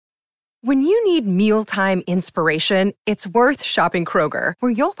When you need mealtime inspiration, it's worth shopping Kroger,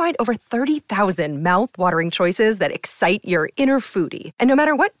 where you'll find over 30,000 mouth-watering choices that excite your inner foodie. And no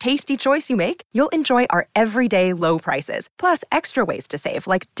matter what tasty choice you make, you'll enjoy our everyday low prices, plus extra ways to save,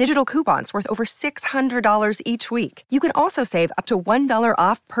 like digital coupons worth over $600 each week. You can also save up to $1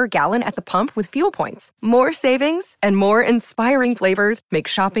 off per gallon at the pump with fuel points. More savings and more inspiring flavors make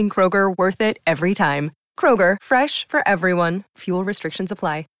shopping Kroger worth it every time. Kroger, fresh for everyone. Fuel restrictions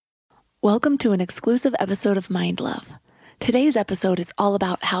apply. Welcome to an exclusive episode of Mind Love. Today's episode is all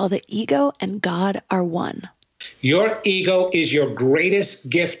about how the ego and God are one. Your ego is your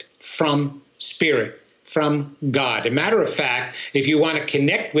greatest gift from Spirit, from God. A matter of fact, if you want to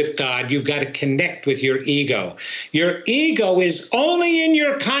connect with God, you've got to connect with your ego. Your ego is only in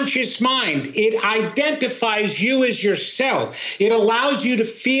your conscious mind. It identifies you as yourself. It allows you to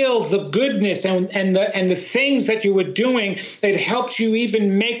feel the goodness and the things that you were doing. It helps you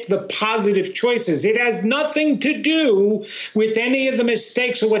even make the positive choices. It has nothing to do with any of the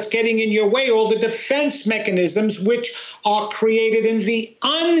mistakes or what's getting in your way, or the defense mechanisms which are created in the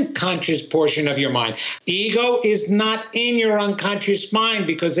unconscious portion of your mind. Ego is not in your unconscious mind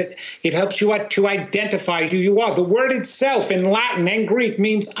because it helps you to identify who you are. The word itself in Latin and Greek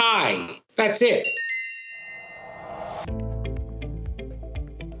means I. That's it.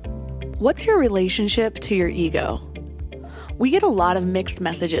 What's your relationship to your ego? We get a lot of mixed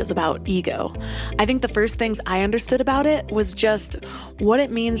messages about ego. I think the first things I understood about it was just what it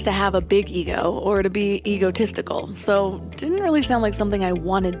means to have a big ego or to be egotistical. So it didn't really sound like something I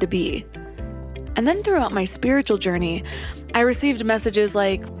wanted to be. And then throughout my spiritual journey, I received messages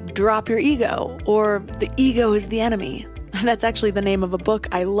like, drop your ego, or the ego is the enemy. That's actually the name of a book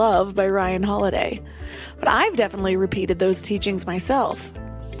I love by Ryan Holiday. But I've definitely repeated those teachings myself.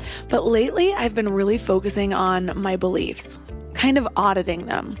 But lately, I've been really focusing on my beliefs, kind of auditing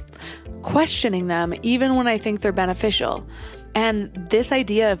them, questioning them even when I think they're beneficial. And this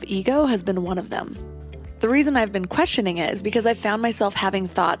idea of ego has been one of them. The reason I've been questioning it is because I found myself having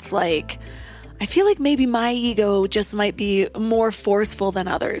thoughts like, I feel like maybe my ego just might be more forceful than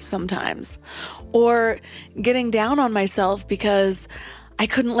others sometimes. Or getting down on myself because I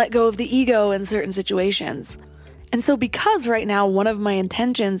couldn't let go of the ego in certain situations. And so because right now one of my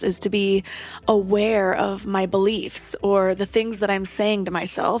intentions is to be aware of my beliefs or the things that I'm saying to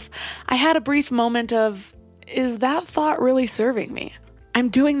myself, I had a brief moment of, is that thought really serving me? I'm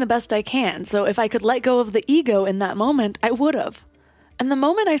doing the best I can, so if I could let go of the ego in that moment, I would have. And the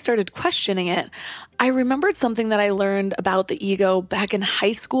moment I started questioning it, I remembered something that I learned about the ego back in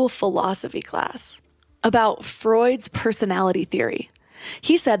high school philosophy class, about Freud's personality theory.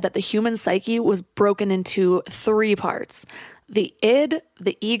 He said that the human psyche was broken into 3 parts: the id,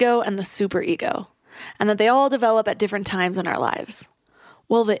 the ego, and the superego, and that they all develop at different times in our lives.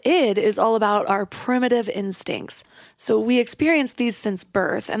 Well, the id is all about our primitive instincts. So we experience these since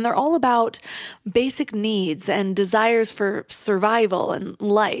birth, and they're all about basic needs and desires for survival and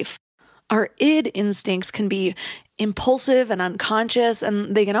life. Our id instincts can be impulsive and unconscious,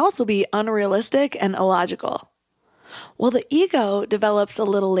 and they can also be unrealistic and illogical. Well, the ego develops a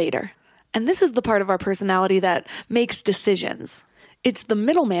little later, and this is the part of our personality that makes decisions. It's the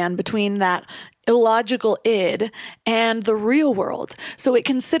middleman between that illogical id and the real world. So it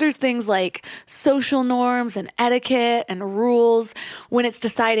considers things like social norms and etiquette and rules when it's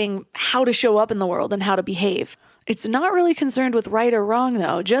deciding how to show up in the world and how to behave. It's not really concerned with right or wrong,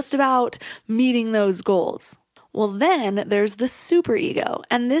 though, just about meeting those goals. Well, then there's the superego,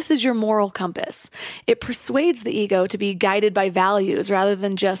 and this is your moral compass. It persuades the ego to be guided by values rather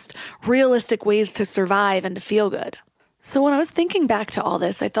than just realistic ways to survive and to feel good. So when I was thinking back to all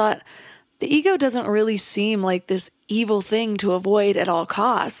this, I thought, the ego doesn't really seem like this evil thing to avoid at all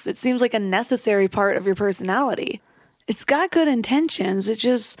costs. It seems like a necessary part of your personality. It's got good intentions, it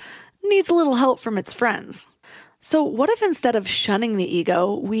just needs a little help from its friends. So what if instead of shunning the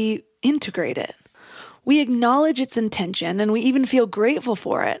ego, we integrate it? We acknowledge its intention and we even feel grateful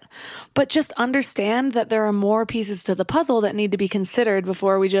for it, but just understand that there are more pieces to the puzzle that need to be considered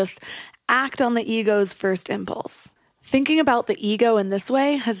before we just act on the ego's first impulse. Thinking about the ego in this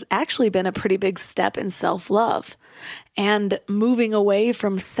way has actually been a pretty big step in self-love and moving away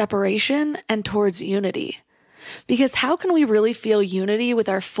from separation and towards unity. Because how can we really feel unity with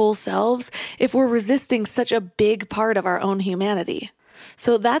our full selves if we're resisting such a big part of our own humanity?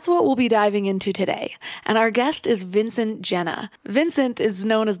 So that's what we'll be diving into today. And our guest is Vincent Genna. Vincent is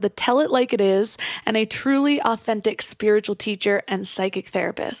known as the Tell It Like It Is and a truly authentic spiritual teacher and psychic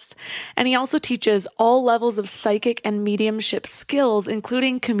therapist. And he also teaches all levels of psychic and mediumship skills,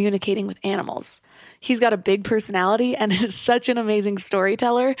 including communicating with animals. He's got a big personality and is such an amazing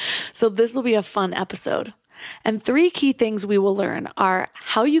storyteller, so this will be a fun episode. And 3 key things we will learn are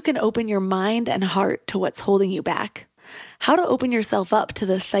how you can open your mind and heart to what's holding you back, how to open yourself up to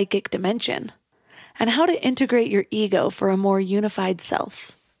the psychic dimension, and how to integrate your ego for a more unified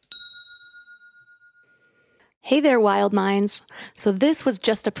self. Hey there, Wild Minds. So this was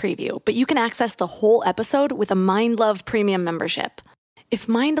just a preview, but you can access the whole episode with a Mind Love Premium membership. If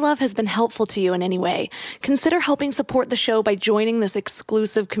Mind Love has been helpful to you in any way, consider helping support the show by joining this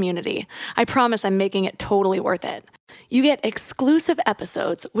exclusive community. I promise I'm making it totally worth it. You get exclusive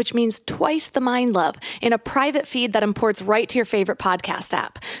episodes, which means twice the Mind Love, in a private feed that imports right to your favorite podcast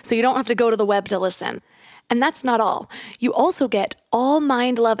app, so you don't have to go to the web to listen. And that's not all. You also get all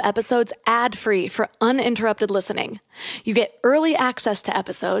Mind Love episodes ad-free for uninterrupted listening. You get early access to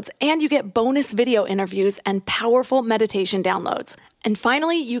episodes, and you get bonus video interviews and powerful meditation downloads. And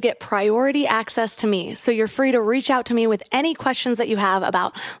finally, you get priority access to me, so you're free to reach out to me with any questions that you have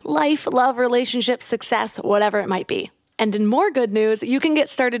about life, love, relationships, success, whatever it might be. And in more good news, you can get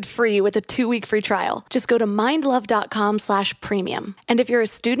started free with a 2-week free trial. Just go to mindlove.com/premium. And if you're a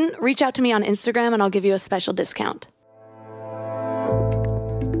student, reach out to me on Instagram and I'll give you a special discount.